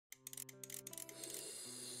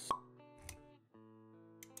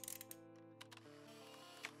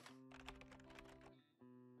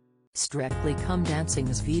Strictly Come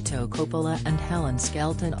Dancing's Vito and Helen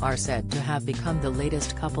Skelton are said to have become the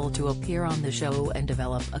latest couple to appear on the show and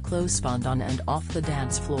develop a close bond on and off the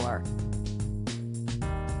dance floor.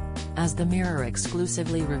 As the Mirror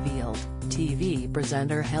exclusively revealed, TV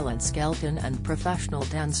presenter Helen Skelton and professional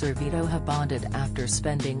dancer Vito have bonded after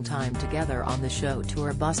spending time together on the show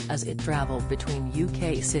tour bus as it traveled between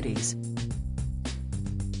UK cities.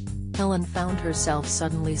 Helen found herself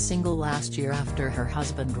suddenly single last year after her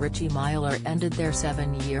husband Richie Myler ended their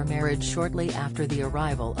 7-year marriage shortly after the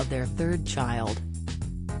arrival of their third child.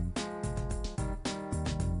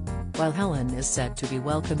 While Helen is said to be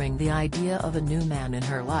welcoming the idea of a new man in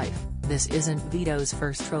her life, this isn't Vito's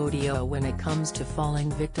first rodeo when it comes to falling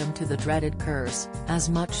victim to the dreaded curse, as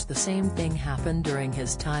much the same thing happened during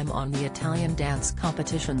his time on the Italian dance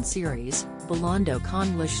competition series, Ballando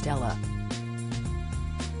con la Stella.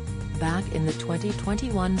 Back in the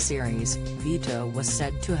 2021 series, Vito was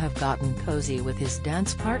said to have gotten cozy with his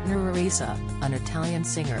dance partner Arisa, an Italian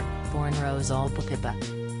singer, born Rosalba Pippa.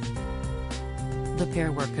 The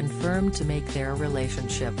pair were confirmed to make their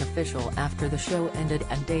relationship official after the show ended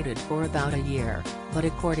and dated for about a year, but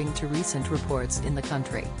according to recent reports in the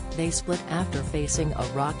country, they split after facing a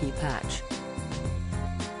rocky patch.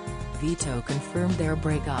 Vito confirmed their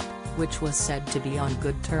breakup, which was said to be on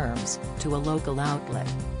good terms, to a local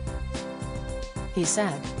outlet. He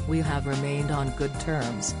said, "We have remained on good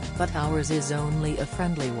terms, but ours is only a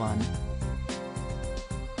friendly one.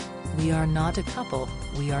 We are not a couple,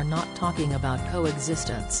 we are not talking about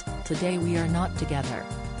coexistence, today we are not together."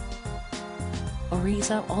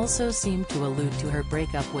 Arisa also seemed to allude to her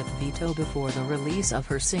breakup with Vito before the release of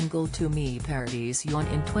her single To Me Paradision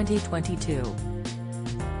in 2022.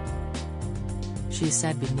 She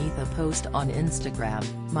said beneath a post on Instagram,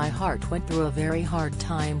 "My heart went through a very hard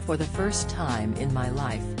time for the first time in my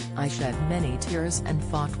life, I shed many tears and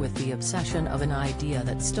fought with the obsession of an idea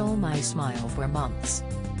that stole my smile for months.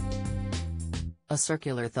 A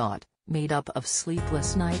circular thought, made up of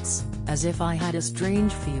sleepless nights, as if I had a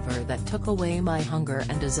strange fever that took away my hunger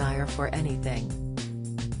and desire for anything.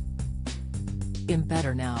 I'm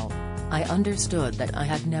better now. I understood that I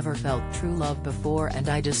had never felt true love before and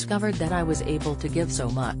I discovered that I was able to give so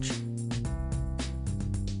much.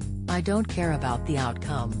 I don't care about the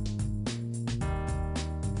outcome.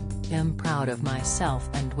 I'm proud of myself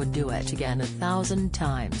and would do it again 1,000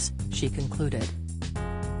 times, she concluded.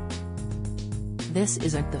 This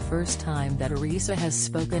isn't the first time that Arisa has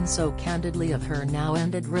spoken so candidly of her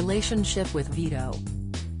now-ended relationship with Vito.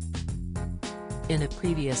 In a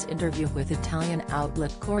previous interview with Italian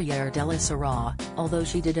outlet Corriere della Sera, although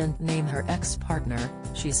she didn't name her ex-partner,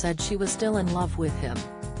 she said she was still in love with him.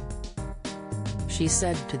 She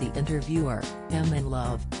said to the interviewer, "I'm in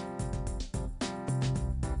love.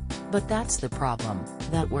 But that's the problem,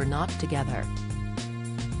 that we're not together.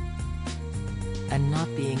 And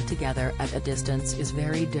not being together at a distance is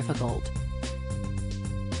very difficult.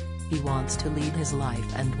 He wants to lead his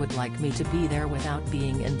life and would like me to be there without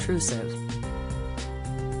being intrusive.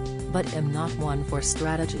 But I'm not one for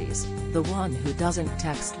strategies, the one who doesn't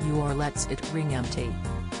text you or lets it ring empty.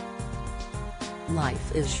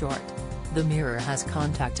 Life is short." The Mirror has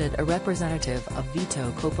contacted a representative of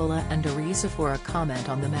Vito and Arisa for a comment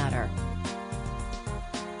on the matter.